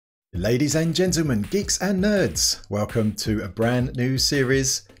Ladies and gentlemen, geeks and nerds, welcome to a brand new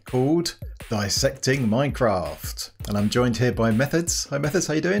series called Dissecting Minecraft. And I'm joined here by Methods. Hi Methods,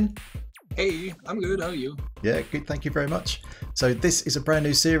 how you doing? Hey, I'm good, how are you? Yeah, good, thank you very much. So this is a brand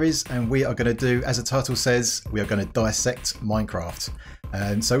new series and we are going to do, as the title says, we are going to dissect Minecraft.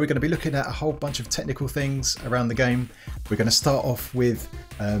 And so we're going to be looking at a whole bunch of technical things around the game. We're going to start off with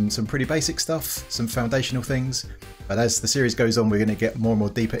some pretty basic stuff, some foundational things. But as the series goes on, we're going to get more and more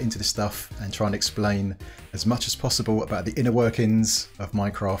deeper into the stuff and try and explain as much as possible about the inner workings of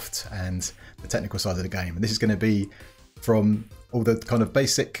Minecraft and the technical side of the game. And this is going to be from all the kind of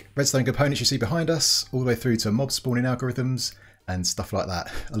basic redstone components you see behind us, all the way through to mob spawning algorithms and stuff like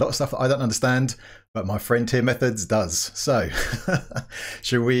that. A lot of stuff that I don't understand, but my friend here, Methods, does. So,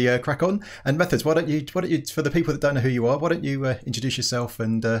 shall we crack on? And Methods, why don't you, for the people that don't know who you are, why don't you introduce yourself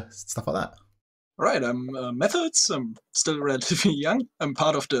and stuff like that? Right, I'm Methods, I'm still relatively young. I'm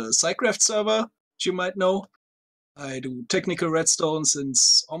part of the SciCraft server, which you might know. I do technical redstone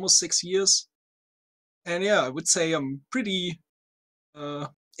since almost 6 years. And yeah, I would say I'm pretty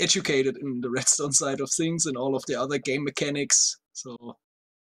educated in the redstone side of things and all of the other game mechanics. So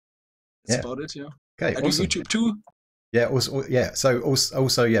that's about it, yeah. Okay, I awesome. do YouTube too. Yeah, So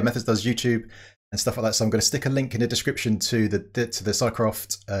also, Methods does YouTube and stuff like that. So I'm going to stick a link in the description to the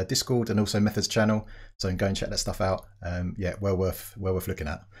SciCraft Discord and also Methods channel. So you can go and check that stuff out. Yeah, well worth looking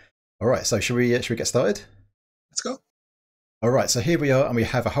at. All right, so should we get started? Let's go. All right, so here we are, and we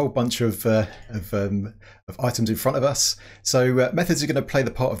have a whole bunch of items in front of us. So Methods are going to play the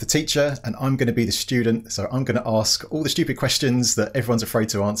part of the teacher, and I'm going to be the student. So I'm going to ask all the stupid questions that everyone's afraid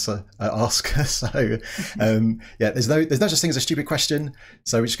to ask. So yeah, there's no such thing as a stupid question.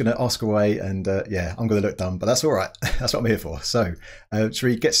 So we're just going to ask away, and yeah, I'm going to look dumb, but that's all right. That's what I'm here for. So should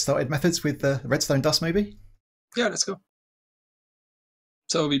we get started, Methods, with the Redstone Dust, maybe? Yeah, let's go.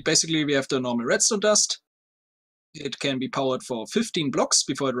 So we have the normal Redstone Dust. It can be powered for 15 blocks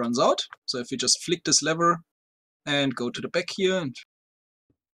before it runs out. So if we just flick this lever and go to the back here and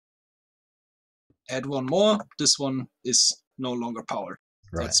add one more, this one is no longer powered.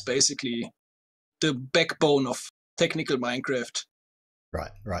 Right. So it's basically the backbone of technical Minecraft.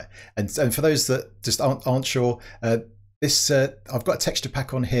 Right. And for those that just aren't sure, this I've got a texture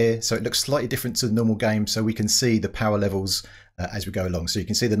pack on here, so it looks slightly different to the normal game, so we can see the power levels as we go along. So you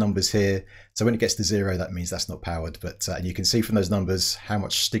can see the numbers here. So when it gets to 0, that means that's not powered. But and you can see from those numbers how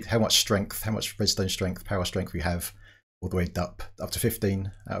much strength, how much redstone strength, power strength we have, all the way up to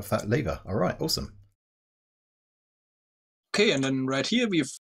 15 out of that lever. All right, awesome. Okay, and then right here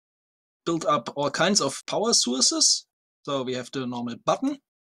we've built up all kinds of power sources. So we have the normal button,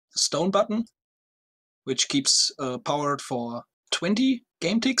 the stone button, which keeps powered for 20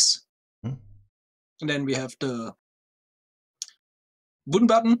 game ticks. And then we have the wooden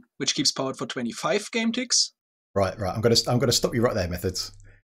button, which keeps powered for 25 game ticks. Right. I'm gonna stop you right there, Methods.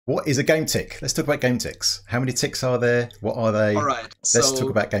 What is a game tick? Let's talk about game ticks. How many ticks are there? What are they? All right. Let's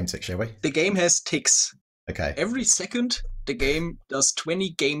talk about game ticks, shall we? The game has ticks. Okay. Every second, the game does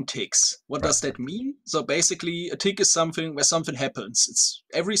 20 game ticks. What does that mean? So basically, a tick is something where something happens. It's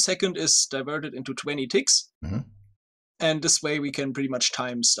every second is diverted into 20 ticks. And this way we can pretty much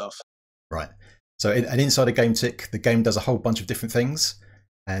time stuff. Right. So inside a game tick, the game does a whole bunch of different things,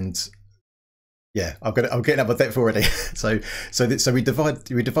 and yeah, I'm getting up my depth already. so we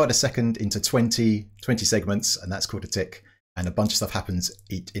divide a second into 20 segments, and that's called a tick. And a bunch of stuff happens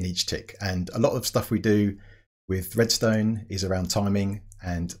in each tick. And a lot of stuff we do with redstone is around timing,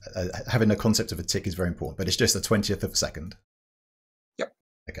 and having a concept of a tick is very important. But it's just a 20th of a second. Yep.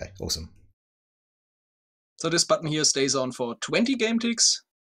 Okay. Awesome. So this button here stays on for 20 game ticks.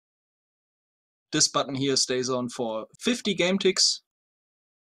 This button here stays on for 50 game ticks,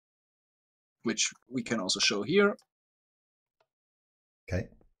 which we can also show here. Okay.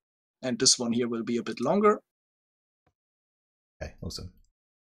 And this one here will be a bit longer. Okay, awesome.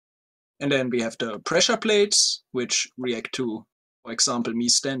 And then we have the pressure plates, which react to, for example, me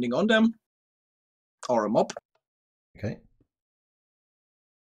standing on them, or a mob. Okay.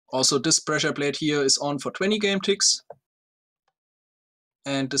 Also, this pressure plate here is on for 20 game ticks.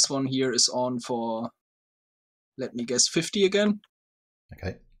 And this one here is on for, let me guess, 50 again.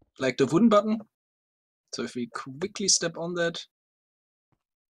 Okay. Like the wooden button. So if we quickly step on that.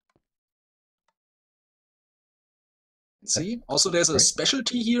 See, also there's a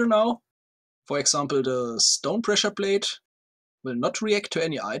specialty here now. For example, the stone pressure plate will not react to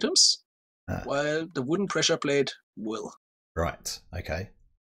any items, while the wooden pressure plate will. Right, okay.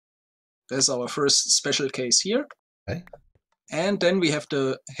 There's our first special case here. Okay. And then we have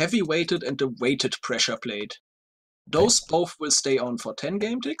the heavy weighted and the weighted pressure plate. Those both will stay on for 10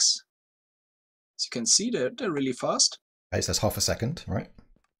 game ticks. As you can see, they're really fast. Okay, so that's half a second, right?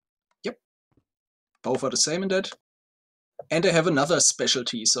 Yep. Both are the same in that. And they have another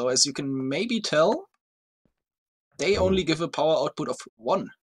specialty. So as you can maybe tell, they only give a power output of 1.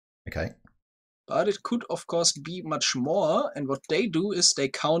 Okay. But it could, of course, be much more. And what they do is they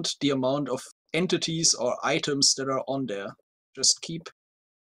count the amount of entities or items that are on there. Just keep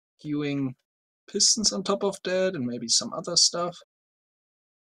queuing pistons on top of that and maybe some other stuff.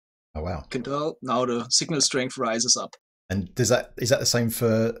 Oh wow. You can tell now the signal strength rises up. And is that the same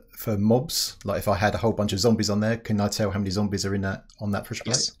for mobs? Like if I had a whole bunch of zombies on there, can I tell how many zombies are in that on that pressure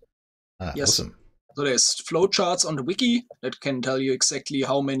plate? Yes. Yes. Awesome. So there's flowcharts on the wiki that can tell you exactly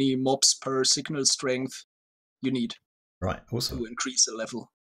how many mobs per signal strength you need. Right. Awesome. To increase the level.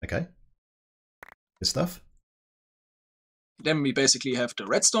 Okay. Good stuff. Then we basically have the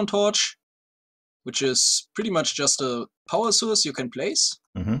redstone torch, which is pretty much just a power source you can place.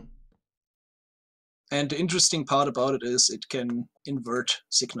 Mm-hmm. And the interesting part about it is it can invert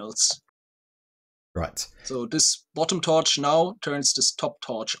signals. Right. So this bottom torch now turns this top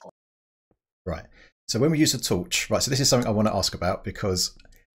torch on. Right. So when we use a torch, right, so this is something I want to ask about because,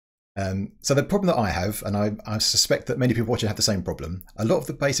 so the problem that I have, and I suspect that many people watching have the same problem, a lot of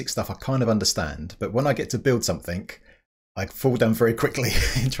the basic stuff I kind of understand, but when I get to build something, I fall down very quickly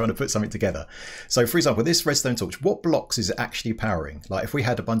in trying to put something together. So for example, this redstone torch, what blocks is it actually powering? Like if we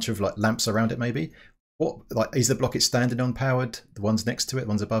had a bunch of like lamps around it maybe, what, like is the block it's standing on powered? The ones next to it, the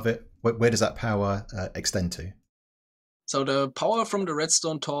ones above it? Where does that power extend to? So the power from the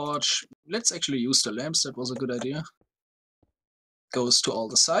redstone torch, let's actually use the lamps, that was a good idea. Goes to all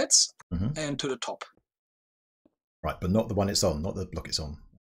the sides and to the top. Right, but not the one it's on, not the block it's on.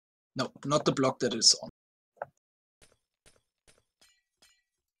 No, not the block that it's on.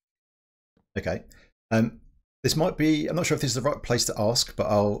 Okay. This might be, I'm not sure if this is the right place to ask, but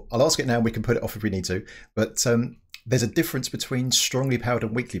I'll ask it now and we can put it off if we need to. But there's a difference between strongly powered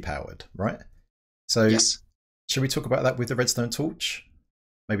and weakly powered, right? So yes. Should we talk about that with the redstone torch?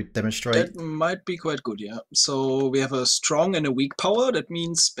 Maybe demonstrate? That might be quite good, yeah. So we have a strong and a weak power. That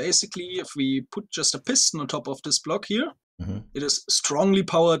means basically if we put just a piston on top of this block here, it is strongly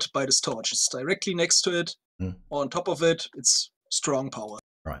powered by this torch. It's directly next to it, or on top of it, it's strong power.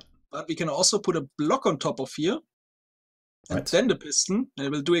 Right. But we can also put a block on top of here, and then the piston, and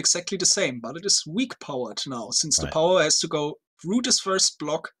it will do exactly the same, but it is weak powered now, since the power has to go through this first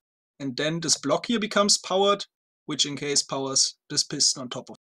block, and then this block here becomes powered, which in case powers this piston on top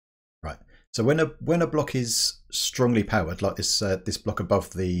of it. Right. So when a block is strongly powered, like this this block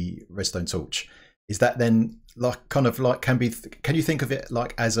above the redstone torch, is that then like kind of like can you think of it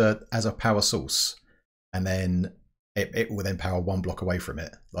like as a power source, and then it will then power one block away from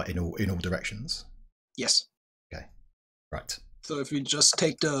it, like in all directions? Yes. Okay. Right. So if we just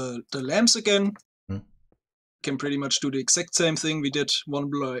take the lamps again, we can pretty much do the exact same thing we did one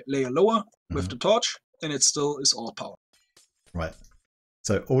layer lower with the torch, and it still is all power. Right.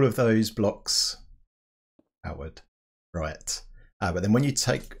 So all of those blocks powered. Right. But then when if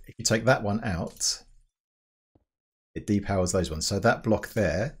you take that one out, it depowers those ones. So that block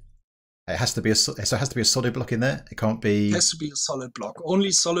there, it has to be a solid block in there. It can't be. It has to be a solid block.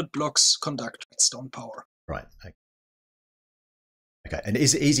 Only solid blocks conduct redstone power. Right. Okay. And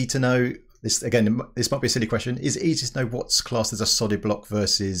is it easy to know this? Again, this might be a silly question. Is it easy to know what's classed as a solid block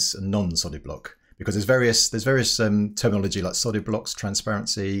versus a non-solid block? Because there's various terminology like solid blocks,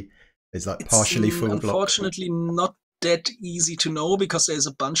 transparency. There's like partially full block. Unfortunately, not that easy to know because there's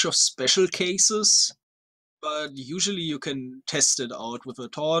a bunch of special cases. But usually you can test it out with a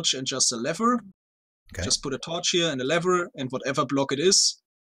torch and just a lever. Okay. Just put a torch here and a lever and whatever block it is.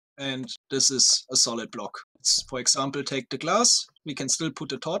 And this is a solid block. It's, for example, take the glass. We can still put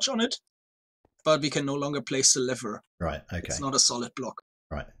the torch on it, but we can no longer place the lever. Right, okay. It's not a solid block.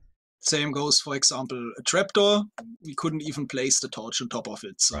 Right. Same goes, for example, a trapdoor. We couldn't even place the torch on top of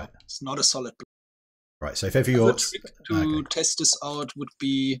it. So it's not a solid block. Right, so if ever you're... trick to test this out would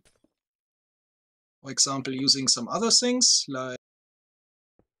be, for example, using some other things like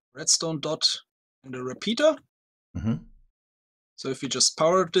redstone dot and a repeater. So if we just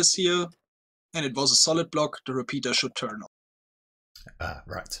powered this here and it was a solid block, the repeater should turn on.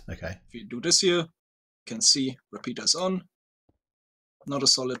 Right, okay. If you do this here, you can see repeater's on. Not a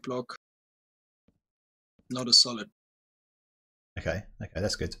solid block. Not a solid. Okay,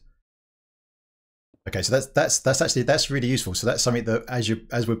 that's good. Okay, so that's really useful. So that's something that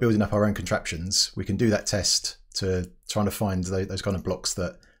as we're building up our own contraptions, we can do that test to trying to find those kind of blocks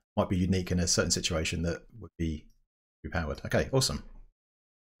that might be unique in a certain situation that would be powered. Okay, awesome.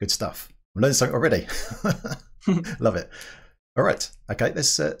 Good stuff. I'm learning something already. Love it. All right. Okay.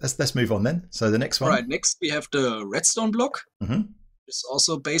 Let's move on then. So the next one. Right, next we have the redstone block. It's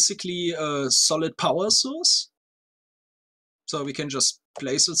also basically a solid power source. So we can just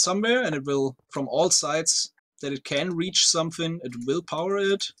place it somewhere and it will, from all sides that it can reach something, it will power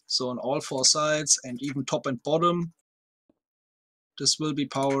it. So on all 4 sides and even top and bottom, this will be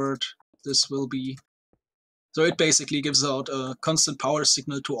powered. This will be. So it basically gives out a constant power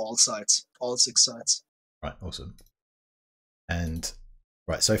signal to all sides, all 6 sides. Right, awesome. And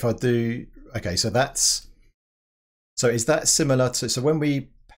right, so if I do, okay, so is that similar to, so when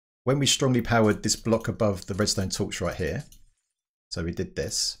we strongly powered this block above the redstone torch right here, so we did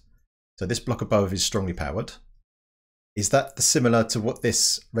this, so this block above is strongly powered. Is that similar to what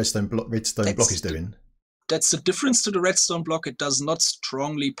this redstone block is doing? That's the difference to the redstone block. It does not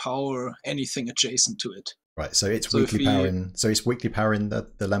strongly power anything adjacent to it. Right, so it's weakly powering. So it's weakly powering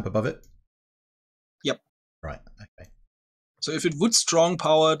the lamp above it. Yep. Right. Okay. So if it would strong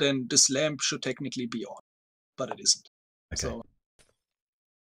power, then this lamp should technically be on, but it isn't. Okay. So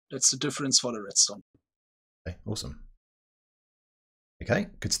that's the difference for the redstone. Okay. Awesome. Okay.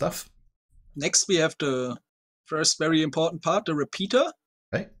 Good stuff. Next, we have the first very important part, the repeater.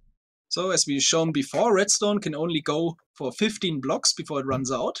 Okay. So as we've shown before, redstone can only go for 15 blocks before it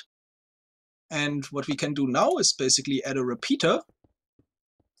runs out. And what we can do now is basically add a repeater,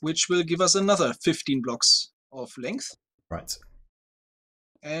 which will give us another 15 blocks of length. Right.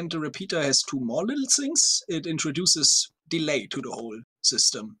 And the repeater has 2 more little things. It introduces delay to the whole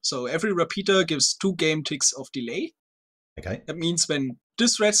system. So every repeater gives 2 game ticks of delay. Okay. That means when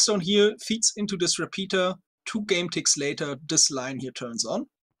this redstone here feeds into this repeater, 2 game ticks later, this line here turns on.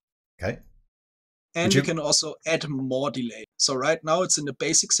 Okay. And we can also add more delay. So right now it's in the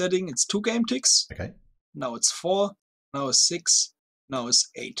basic setting, it's 2 game ticks. Okay. Now it's 4, now it's 6, now it's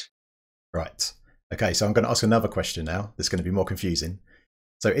 8. Right. Okay, so I'm going to ask another question now that's going to be more confusing.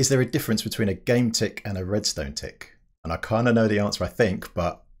 So is there a difference between a game tick and a redstone tick? And I kind of know the answer, I think,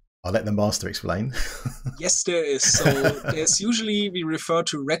 but I'll let the master explain. Yes, there is. So there's usually, we refer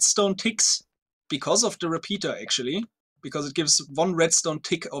to redstone ticks because of the repeater, actually, because it gives 1 redstone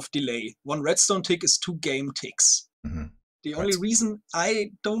tick of delay. 1 redstone tick is 2 game ticks. The only reason I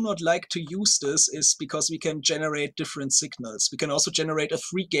do not like to use this is because we can generate different signals. We can also generate a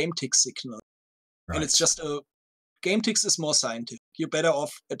 3 game tick signal. Right. And it's just game ticks is more scientific. You're better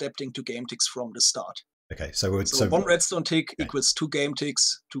off adapting to game ticks from the start. Okay, so 1 redstone tick equals 2 game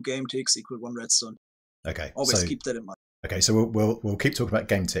ticks. 2 game ticks equal 1 redstone. Okay, always keep that in mind. Okay, so we'll keep talking about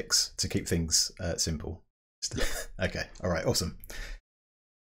game ticks to keep things simple. Okay, all right, awesome.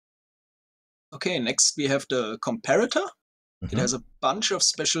 Okay, next we have the comparator. It has a bunch of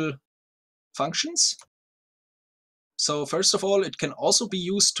special functions. So first of all, it can also be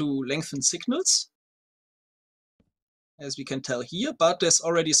used to lengthen signals, as we can tell here, but there's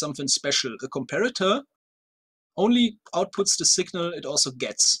already something special. A comparator only outputs the signal it also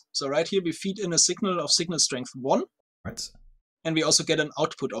gets. So right here we feed in a signal of signal strength 1, right, and we also get an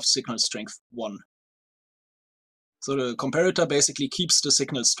output of signal strength 1. So the comparator basically keeps the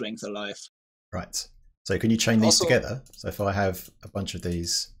signal strength alive. Right. So can you chain these together? So if I have a bunch of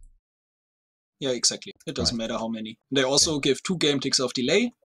these... Yeah, exactly. It doesn't matter how many. They also give 2 game ticks of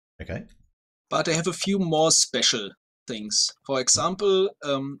delay. Okay. But they have a few more special things. For example,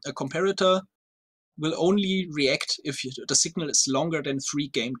 a comparator will only react if the signal is longer than 3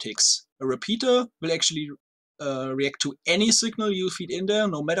 game ticks. A repeater will actually react to any signal you feed in there,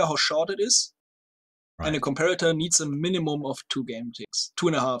 no matter how short it is. Right. And a comparator needs a minimum of 2 game ticks.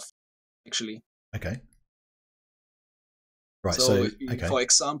 2.5, actually. Okay. Right, so for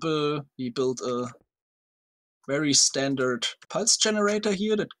example, we built a very standard pulse generator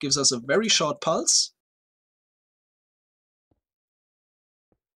here that gives us a very short pulse.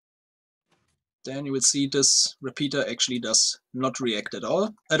 Then you will see this repeater actually does not react at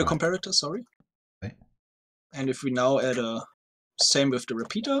all. Add a comparator, sorry. Okay. And if we now add a same with the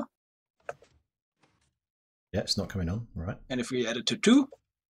repeater. Yeah, it's not coming on, right. And if we add it to 2,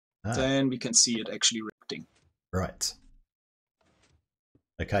 then we can see it actually reacting. Right.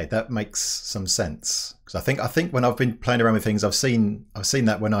 Okay, that makes some sense. Because I think when I've been playing around with things, I've seen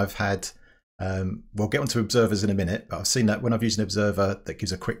that when I've had we'll get onto observers in a minute, but I've seen that when I've used an observer that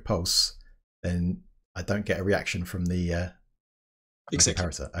gives a quick pulse, then I don't get a reaction from the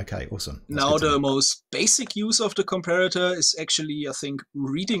comparator. Okay, awesome. That's now the most basic use of the comparator is actually, I think,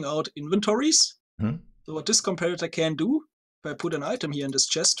 reading out inventories. So what this comparator can do, if I put an item here in this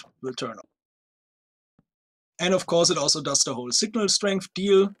chest, will turn on. And of course, it also does the whole signal strength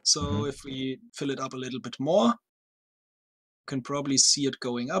deal. So if we fill it up a little bit more, you can probably see it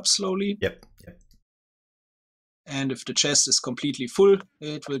going up slowly. Yep. And if the chest is completely full,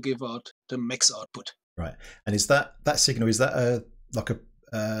 it will give out the max output. Right. And is that signal, is that like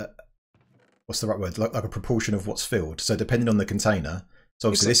a what's the right word? Like a proportion of what's filled. So depending on the container. So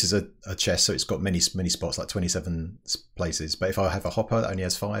obviously this is a chest, so it's got many spots, like 27 places. But if I have a hopper that only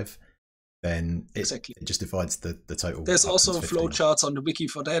has 5, then it just divides the total. There's also flowcharts on the wiki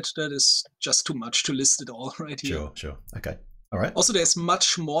for that. That is just too much to list it all right here. Sure. Okay. All right. Also, there's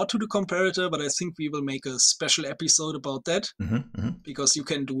much more to the comparator, but I think we will make a special episode about that. Because you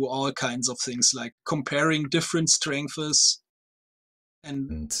can do all kinds of things like comparing different strengths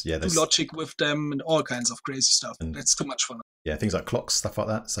and do logic with them and all kinds of crazy stuff. That's too much fun. Yeah, things like clocks, stuff like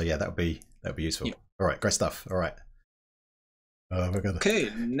that. So yeah, that would be useful. Yeah. All right, great stuff. All right. Okay,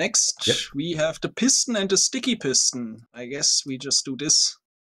 next we have the piston and the sticky piston. I guess we just do this,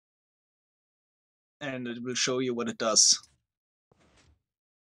 and it will show you what it does.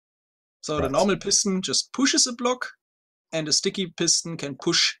 So the normal piston just pushes a block, and the sticky piston can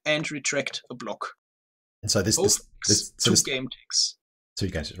push and retract a block. And so this two game ticks. 2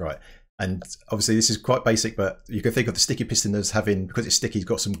 game ticks, right? And obviously this is quite basic, but you can think of the sticky piston as having, because it's sticky, it's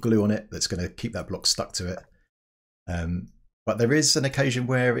got some glue on it that's going to keep that block stuck to it. But there is an occasion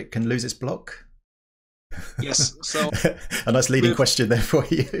where it can lose its block. Yes, so a nice leading question there for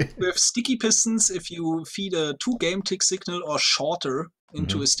you. With sticky pistons, if you feed a 2 game tick signal or shorter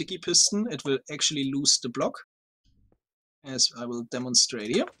into a sticky piston, it will actually lose the block, as I will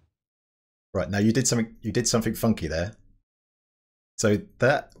demonstrate here. Right, now you did something funky there. So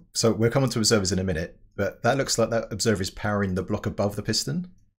we'll come on to observers in a minute, but that looks like that observer is powering the block above the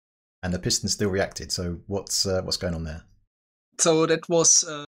piston, and the piston still reacted. So what's going on there? So that was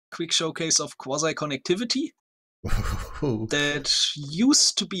a quick showcase of quasi-connectivity. That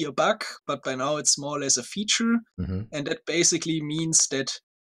used to be a bug, but by now it's more or less a feature. And that basically means that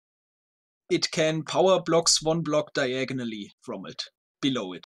it can power blocks 1 block diagonally from it,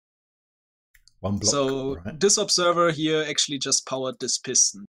 below it. 1 block. So this observer here actually just powered this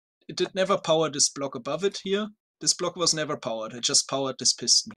piston. It did never power this block above it here. This block was never powered. It just powered this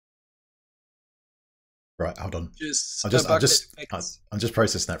piston. Right, hold on. I'm just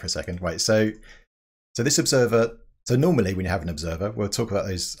processing that for a second. Right, so this observer. So normally when you have an observer, we'll talk about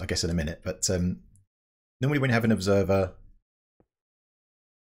those, I guess, in a minute. But normally when you have an observer,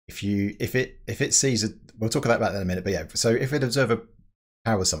 if it sees it, we'll talk about that in a minute. But yeah, so if an observer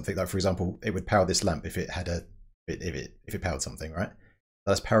powers something, like for example, it would power this lamp if it had if it powered something, right?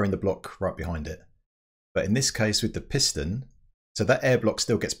 That's powering the block right behind it. But in this case with the piston, so that air block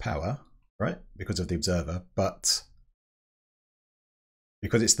still gets power, right? Because of the observer, but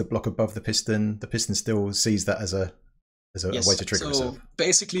because it's the block above the piston still sees that as a way to trigger itself. So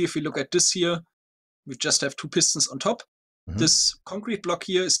basically, if we look at this here, we just have 2 pistons on top. This concrete block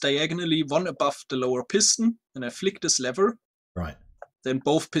here is diagonally 1 above the lower piston, and I flick this lever. Right. Then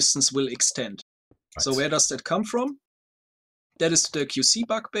both pistons will extend. Right. So where does that come from? That is the QC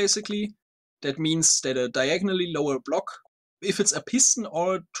bug, basically. That means that a diagonally lower block, if it's a piston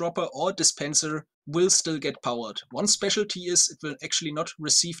or a dropper or dispenser, will still get powered. One specialty is it will actually not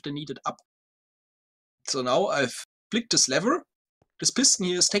receive the needed up. So now I've flicked this lever. This piston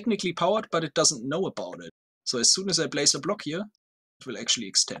here is technically powered, but it doesn't know about it. So as soon as I place a block here, it will actually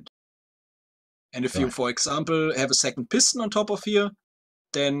extend. And if you, for example, have a second piston on top of here,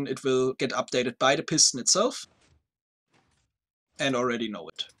 then it will get updated by the piston itself and already know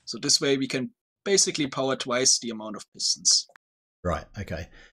it. So this way we can basically power twice the amount of pistons. Right, okay.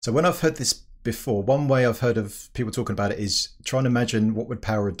 So when I've heard this before, one way I've heard of people talking about it is trying to imagine what would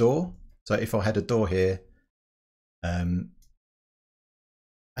power a door. So if I had a door here,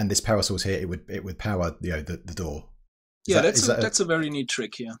 and this power source here, it would power the door. That's a very neat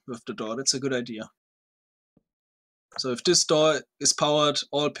trick here with the door. That's a good idea. So if this door is powered,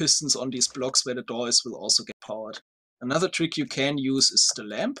 all pistons on these blocks where the door is will also get powered. Another trick you can use is the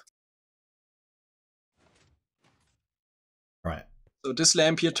lamp. Right. So this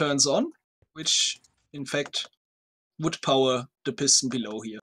lamp here turns on, which in fact would power the piston below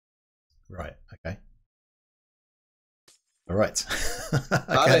here. Right, okay. All right.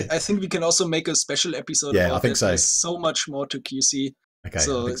 Okay. I think we can also make a special episode about I think it. so. There's so much more to QC. Okay,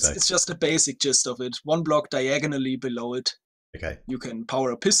 so it's just a basic gist of it. 1 block diagonally below it. Okay. You can power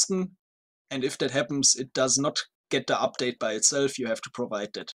a piston, and if that happens, it does not get the update by itself. You have to provide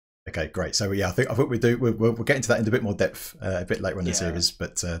that. Okay, great. So yeah, I think we'll get into that in a bit more depth a bit later in the series,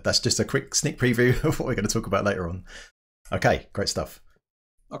 but that's just a quick sneak preview of what we're going to talk about later on. Okay, great stuff.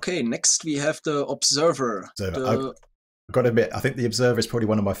 Okay, next we have the observer. I've got to admit, I think the observer is probably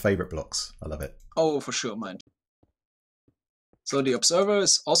one of my favorite blocks. I love it. Oh, for sure, mine. So the observer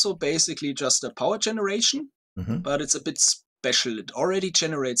is also basically just a power generation. but it's a bit special. It already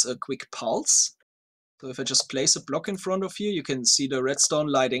generates a quick pulse. So if I just place a block in front of you, you can see the redstone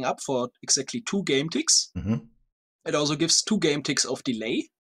lighting up for exactly 2 game ticks. It also gives 2 game ticks of delay.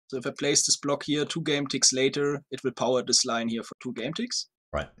 So if I place this block here 2 game ticks later, it will power this line here for 2 game ticks.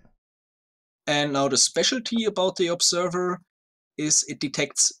 Right. And now the specialty about the observer is it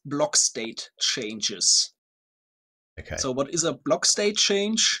detects block state changes. Okay. So what is a block state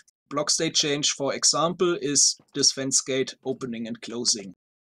change? Block state change, for example, is this fence gate opening and closing.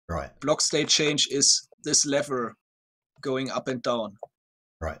 Right. Block state change is this lever going up and down.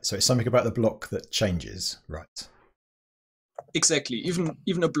 Right. So it's something about the block that changes. Right. Exactly.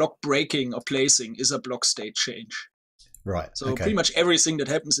 Even a block breaking or placing is a block state change. Right. So pretty much everything that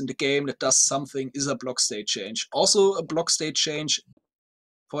happens in the game that does something is a block state change. Also a block state change,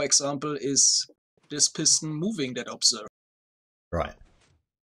 for example, is this piston moving that observer. Right.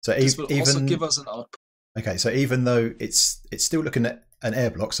 So this will also give us an output. Okay, so even though it's still looking at an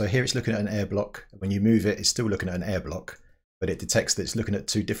air block, so here it's looking at an air block. When you move it, it's still looking at an air block, but it detects that it's looking at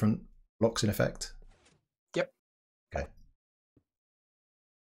 2 different blocks in effect. Yep. Okay.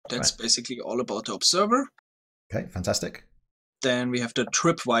 That's basically all about the observer. Okay, fantastic. Then we have the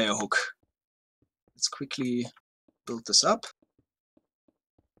tripwire hook. Let's quickly build this up.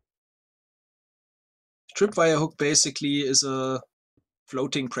 Tripwire hook basically is a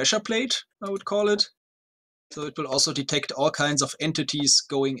floating pressure plate, I would call it. So it will also detect all kinds of entities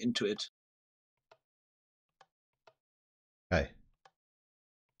going into it. Okay.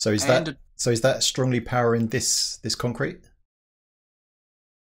 So is that strongly powering this concrete?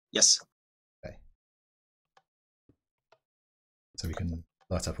 Yes. Okay. So we can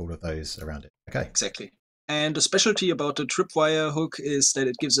light up all of those around it. Okay. Exactly. And the specialty about the tripwire hook is that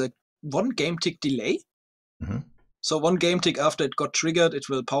it gives a 1 game tick delay. So 1 game tick after it got triggered, it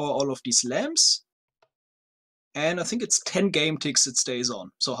will power all of these lamps. And I think it's 10 game ticks it stays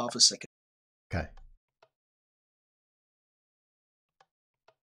on, so half a second. Okay.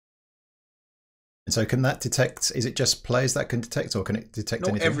 And so can that detect, is it just players that can detect, or can it detect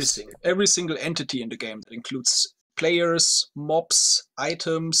anything? Every single entity in the game. That includes players, mobs,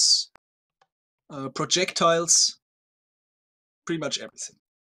 items, projectiles, pretty much everything.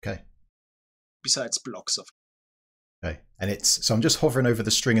 Okay. Besides blocks of. Okay, and so I'm just hovering over the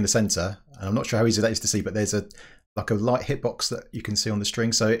string in the center, and I'm not sure how easy that is to see, but there's like a light hitbox that you can see on the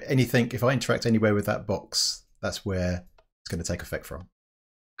string. So anything, if I interact anywhere with that box, that's where it's going to take effect from.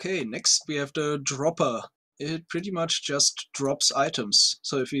 Okay, next we have the dropper. It pretty much just drops items.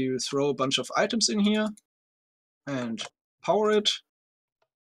 So if you throw a bunch of items in here and power it,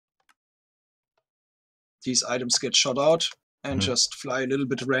 these items get shot out and just fly a little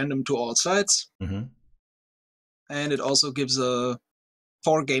bit random to all sides. And it also gives a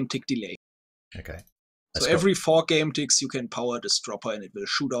 4 game tick delay. Okay. So every 4 game ticks you can power this dropper and it will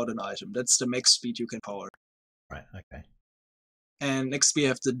shoot out an item. That's the max speed you can power. Right, okay. And next we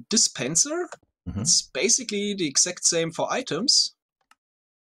have the dispenser. It's basically the exact same for items.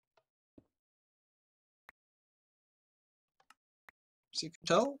 As you can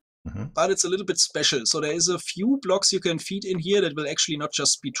tell. But it's a little bit special. So there is a few blocks you can feed in here that will actually not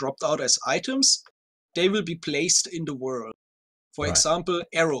just be dropped out as items. They will be placed in the world. For example,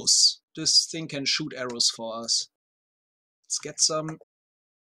 arrows. This thing can shoot arrows for us. Let's get some.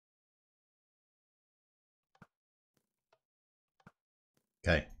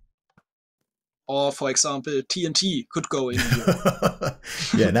 Okay. Or for example, TNT could go in here.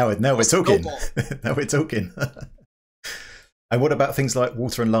 Yeah, now we're talking. Now we're talking. And what about things like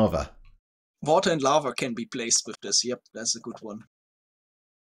water and lava? Water and lava can be placed with this. Yep, that's a good one.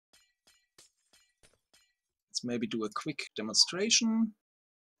 Let's maybe do a quick demonstration.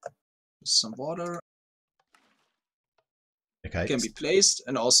 Some water. Okay. Can be placed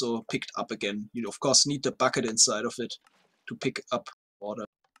and also picked up again. You of course need the bucket inside of it to pick up water.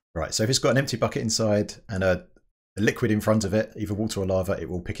 Right, so if it's got an empty bucket inside and a liquid in front of it, either water or lava, it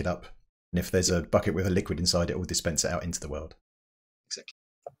will pick it up. And if there's a bucket with a liquid inside, it will dispense it out into the world. Exactly.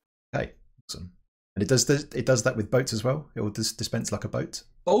 Okay, awesome. And it does that with boats as well? It will dispense like a boat?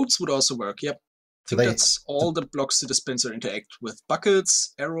 Boats would also work, yep. I think that's all the blocks the dispenser interact with.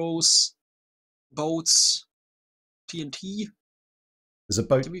 Buckets, arrows, boats, TNT. Does a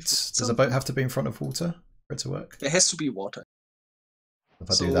boat have to be in front of water for it to work? There has to be water. If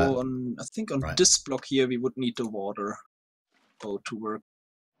I do that, I think on this block here we would need the water boat to work.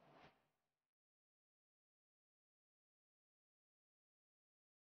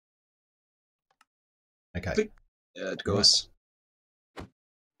 Okay. There it goes.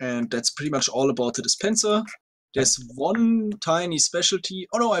 And that's pretty much all about the dispenser. There's one tiny specialty.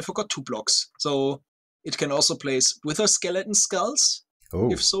 Oh no, I forgot 2 blocks. So It can also place wither skeleton skulls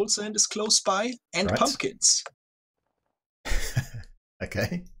Oh, if soul sand is close by, and right. pumpkins.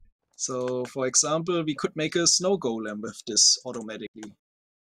 Okay. So, for example, we could make a snow golem with this automatically.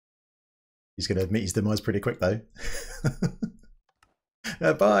 He's going to admit his demise pretty quick, though.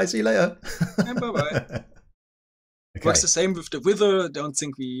 Bye, see you later. And bye-bye. Okay. Works the same with the wither. Don't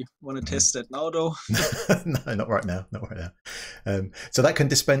think we want to test that now, though. No, not right now. Not right now. So that can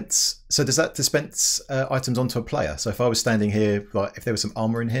dispense. So does that dispense items onto a player? So if I was standing here, like if there was some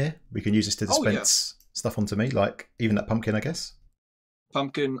armor in here, we can use this to dispense stuff onto me, like even that pumpkin, I guess.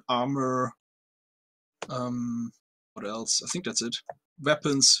 Pumpkin, armor. What else? I think that's it.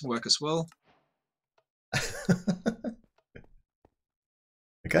 Weapons work as well.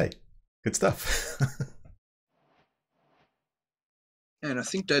 Okay, good stuff. And I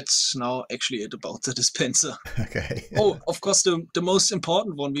think that's now actually it about the dispenser. Okay. Oh, of course, the most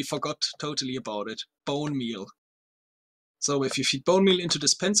important one, we forgot totally about it. Bone meal. So if you feed bone meal into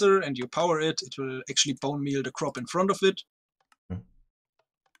dispenser and you power it, it will actually bone meal the crop in front of it.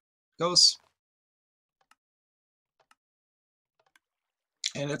 Goes.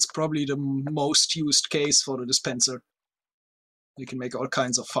 And that's probably the most used case for the dispenser. You can make all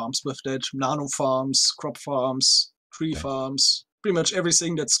kinds of farms with that. Nano farms, crop farms, tree farms. Pretty much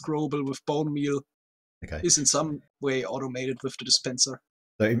everything that's growable with bone meal is in some way automated with the dispenser.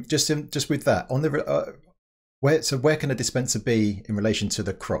 So just with that, on the where can a dispenser be in relation to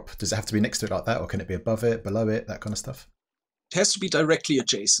the crop? Does it have to be next to it like that, or can it be above it, below it, that kind of stuff? It has to be directly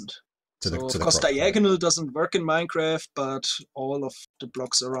adjacent. So of course, diagonal doesn't work in Minecraft, but all of the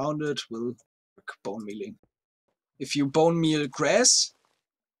blocks around it will work bone mealing. If you bone meal grass,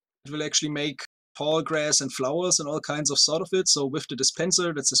 it will actually make tall grass and flowers and all kinds of sort of it. So with the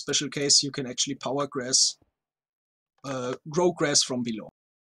dispenser, that's a special case, you can actually power grass, grow grass from below,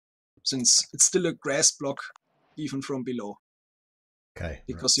 since it's still a grass block even from below. Okay.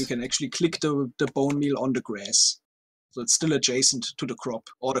 Because you can actually click the bone meal on the grass. So it's still adjacent to the crop,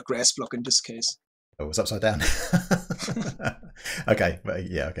 or the grass block in this case. Oh, it's upside down. Okay, but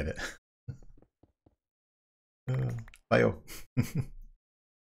yeah, I get it. Fail. There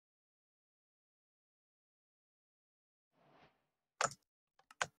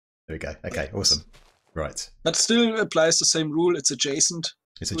we go. Okay, awesome. Right. But still applies the same rule. It's adjacent.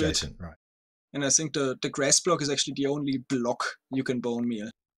 It's adjacent, right. And I think the grass block is actually the only block you can bone meal.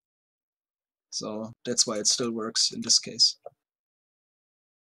 So that's why it still works in this case.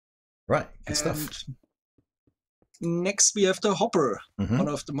 Right, good stuff. Next we have the hopper, one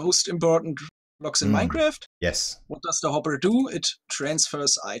of the most important blocks in Minecraft. Yes. What does the hopper do? It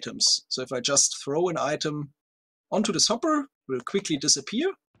transfers items. So if I just throw an item onto this hopper, it will quickly disappear,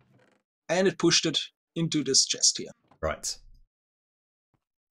 and it pushed it into this chest here. Right.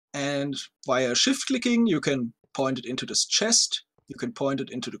 And via shift clicking, you can point it into this chest, you can point it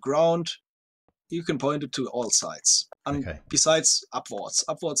into the ground, you can point it to all sides. Besides upwards.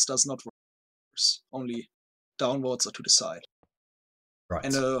 Upwards does not work, only downwards or to the side. Right.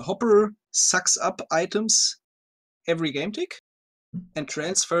 And a hopper sucks up items every game tick and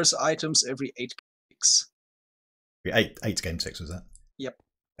transfers items every 8 ticks. Eight game ticks, was that? Yep.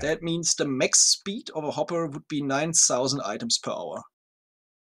 Okay. That means the max speed of a hopper would be 9,000 items per hour.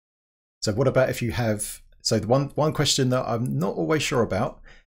 So what about if you have... So the one question that I'm not always sure about,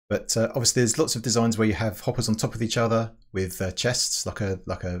 but obviously there's lots of designs where you have hoppers on top of each other with chests, like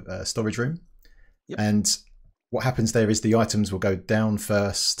a storage room. Yep. And what happens there is the items will go down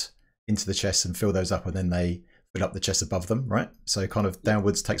first into the chests and fill those up, and then they fill up the chests above them, right? So kind of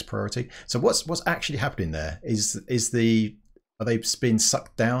downwards takes priority. So what's actually happening there? Are they being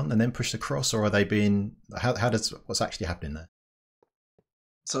sucked down and then pushed across, or are they being... what's actually happening there?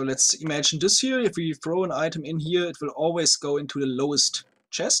 So let's imagine this here. If we throw an item in here, it will always go into the lowest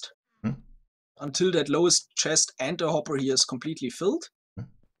chest until that lowest chest and the hopper here is completely filled.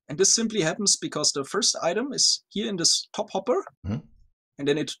 And this simply happens because the first item is here in this top hopper, and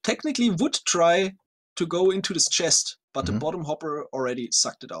then it technically would try to go into this chest, but the bottom hopper already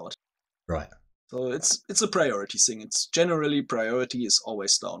sucked it out. Right. So it's a priority thing. It's generally priority is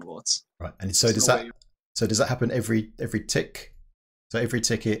always downwards. Right. And so does that happen every tick? So every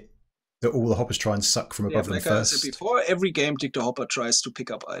ticket that all the hoppers try and suck from above them first? Like I said before, every game tick the hopper tries to pick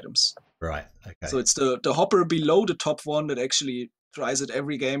up items. Right, okay. So it's the hopper below the top one that actually tries it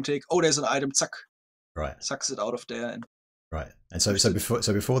every game tick. Oh, there's an item, suck. Right. Sucks it out of there. And right. And so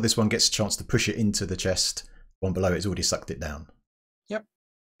before this one gets a chance to push it into the chest, one below it's already sucked it down. Yep.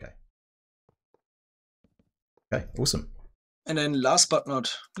 Okay. Okay, awesome. And then last but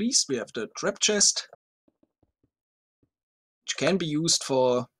not least, we have the trap chest, which can be used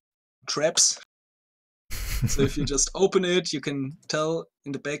for traps. So if you just open it, you can tell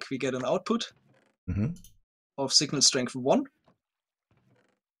in the back we get an output of signal strength 1.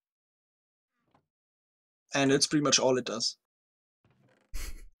 And it's pretty much all it does.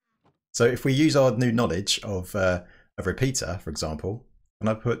 So if we use our new knowledge of a repeater, for example, can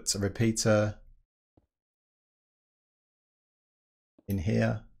I put a repeater in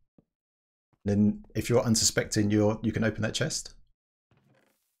here? Then if you're unsuspecting, you can open that chest.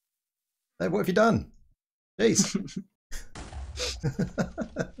 Hey, what have you done? Jeez.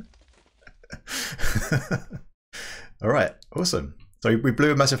 All right, awesome. So we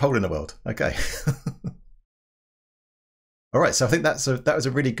blew a massive hole in the world. Okay. All right, so I think that was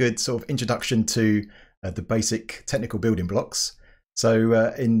a really good sort of introduction to the basic technical building blocks.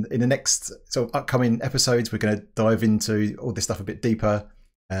 So in the next sort of upcoming episodes, we're going to dive into all this stuff a bit deeper.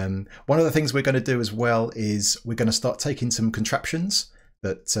 One of the things we're going to do as well is we're going to start taking some contraptions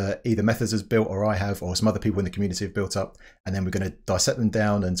that either Methods has built or I have, or some other people in the community have built up, and then we're going to dissect them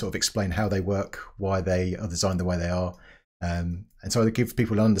down and sort of explain how they work, why they are designed the way they are. And so they give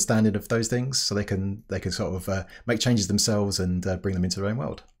people an understanding of those things, so they can sort of make changes themselves and bring them into their own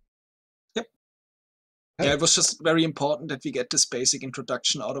world. Yep. Okay. Yeah, it was just very important that we get this basic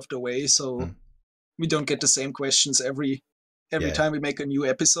introduction out of the way, so we don't get the same questions every time we make a new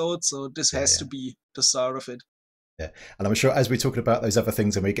episode. So this has to be the start of it. Yeah, and I'm sure as we're talking about those other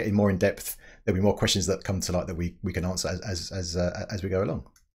things and we're getting more in depth, there'll be more questions that come to light that we can answer as we go along.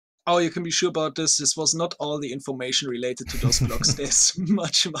 Oh, you can be sure about this. This was not all the information related to those blocks. There's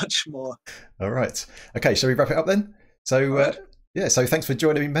much more. All right. Okay, shall we wrap it up then? So, yeah, so thanks for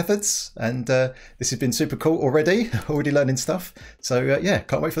joining me, Methods. And this has been super cool already learning stuff. So, yeah,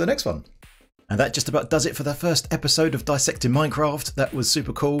 can't wait for the next one. And that just about does it for the first episode of Dissecting Minecraft. That was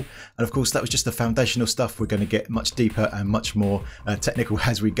super cool. And of course, that was just the foundational stuff. We're going to get much deeper and much more technical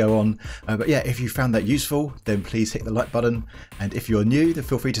as we go on. But yeah, if you found that useful, then please hit the like button. And if you're new, then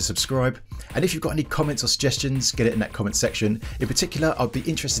feel free to subscribe. And if you've got any comments or suggestions, get it in that comment section. In particular, I'd be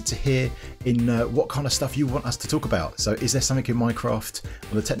interested to hear in what kind of stuff you want us to talk about. So is there something in Minecraft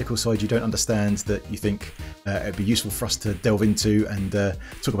on the technical side you don't understand that you think it'd be useful for us to delve into and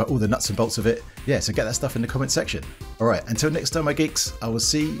talk about all the nuts and bolts of it? Yeah, so get that stuff in the comment section. All right, until next time, my geeks, I will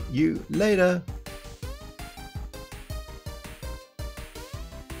see you later.